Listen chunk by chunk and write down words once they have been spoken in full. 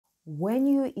When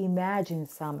you imagine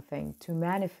something to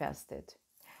manifest it,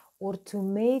 or to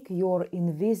make your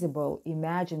invisible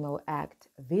imaginal act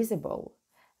visible,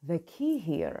 the key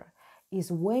here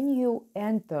is when you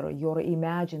enter your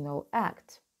imaginal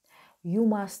act, you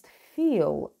must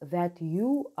feel that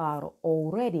you are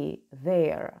already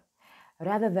there,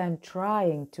 rather than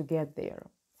trying to get there.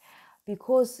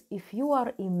 Because if you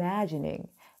are imagining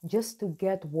just to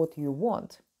get what you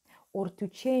want, or to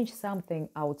change something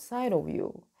outside of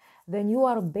you, then you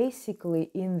are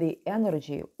basically in the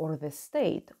energy or the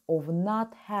state of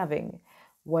not having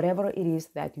whatever it is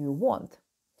that you want.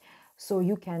 So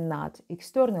you cannot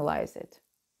externalize it.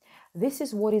 This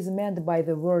is what is meant by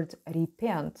the word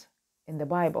repent in the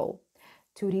Bible.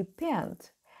 To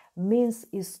repent means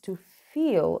is to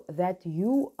feel that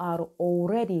you are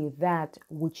already that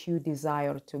which you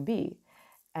desire to be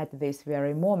at this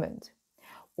very moment,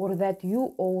 or that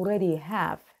you already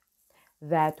have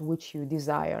that which you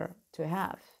desire to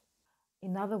have.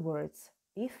 In other words,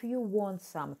 if you want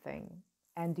something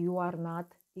and you are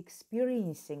not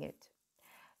experiencing it,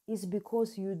 it's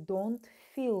because you don't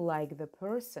feel like the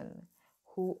person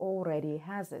who already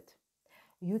has it.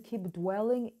 You keep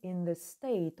dwelling in the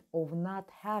state of not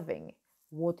having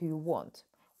what you want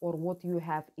or what you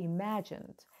have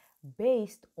imagined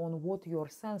based on what your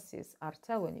senses are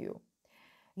telling you.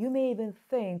 You may even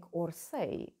think or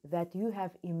say that you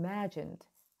have imagined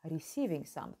receiving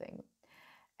something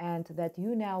and that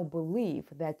you now believe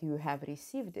that you have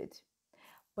received it.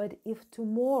 But if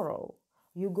tomorrow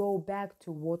you go back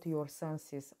to what your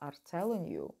senses are telling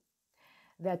you,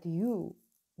 that you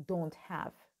don't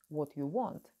have what you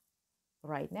want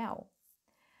right now,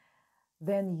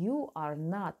 then you are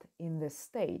not in the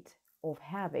state of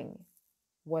having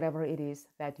whatever it is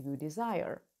that you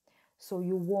desire. So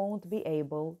you won't be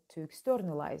able to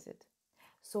externalize it.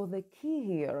 So the key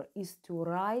here is to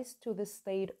rise to the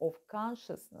state of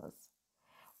consciousness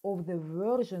of the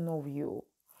version of you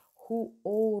who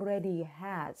already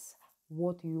has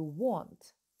what you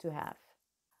want to have.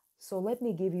 So let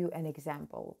me give you an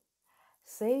example.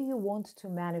 Say you want to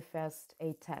manifest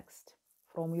a text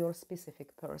from your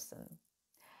specific person.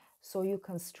 So you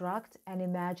construct an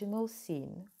imaginal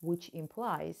scene which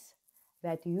implies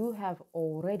that you have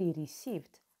already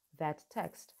received that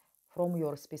text from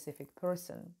your specific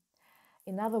person.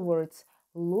 In other words,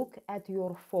 look at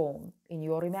your phone in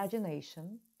your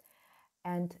imagination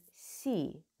and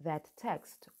see that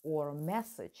text or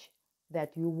message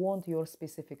that you want your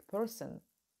specific person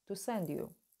to send you.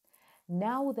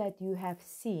 Now that you have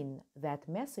seen that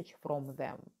message from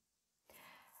them,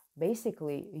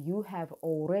 basically you have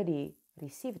already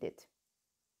received it.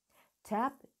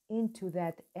 Tap into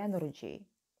that energy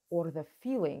or the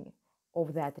feeling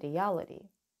of that reality.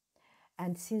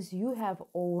 And since you have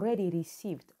already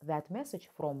received that message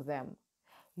from them,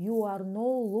 you are no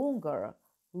longer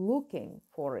looking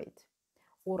for it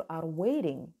or are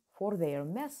waiting for their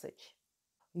message.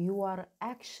 You are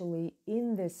actually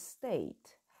in the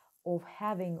state of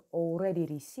having already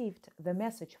received the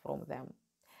message from them.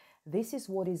 This is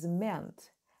what is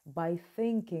meant by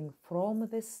thinking from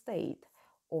the state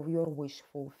of your wish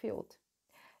fulfilled.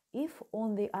 If,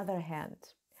 on the other hand,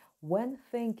 when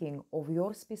thinking of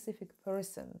your specific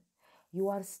person, you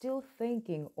are still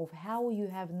thinking of how you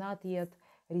have not yet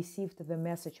received the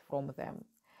message from them,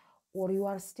 or you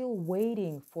are still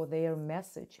waiting for their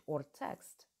message or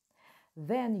text,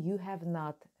 then you have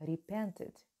not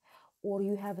repented, or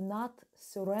you have not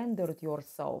surrendered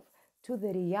yourself to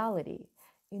the reality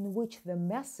in which the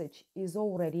message is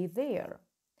already there,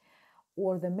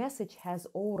 or the message has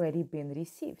already been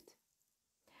received.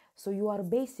 So you are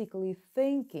basically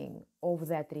thinking of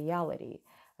that reality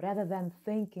rather than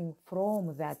thinking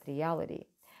from that reality.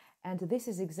 And this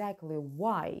is exactly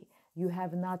why you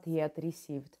have not yet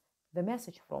received the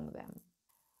message from them.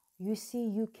 You see,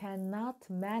 you cannot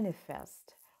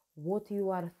manifest what you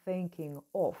are thinking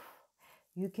of.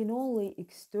 You can only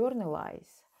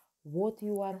externalize what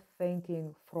you are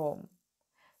thinking from.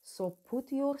 So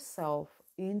put yourself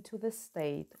into the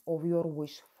state of your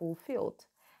wish fulfilled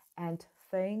and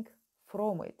think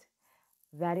from it.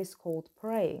 That is called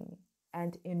praying.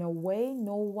 And in a way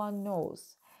no one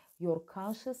knows. Your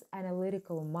conscious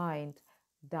analytical mind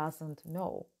doesn't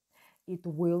know. It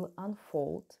will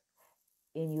unfold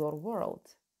in your world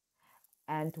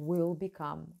and will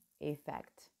become a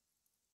fact.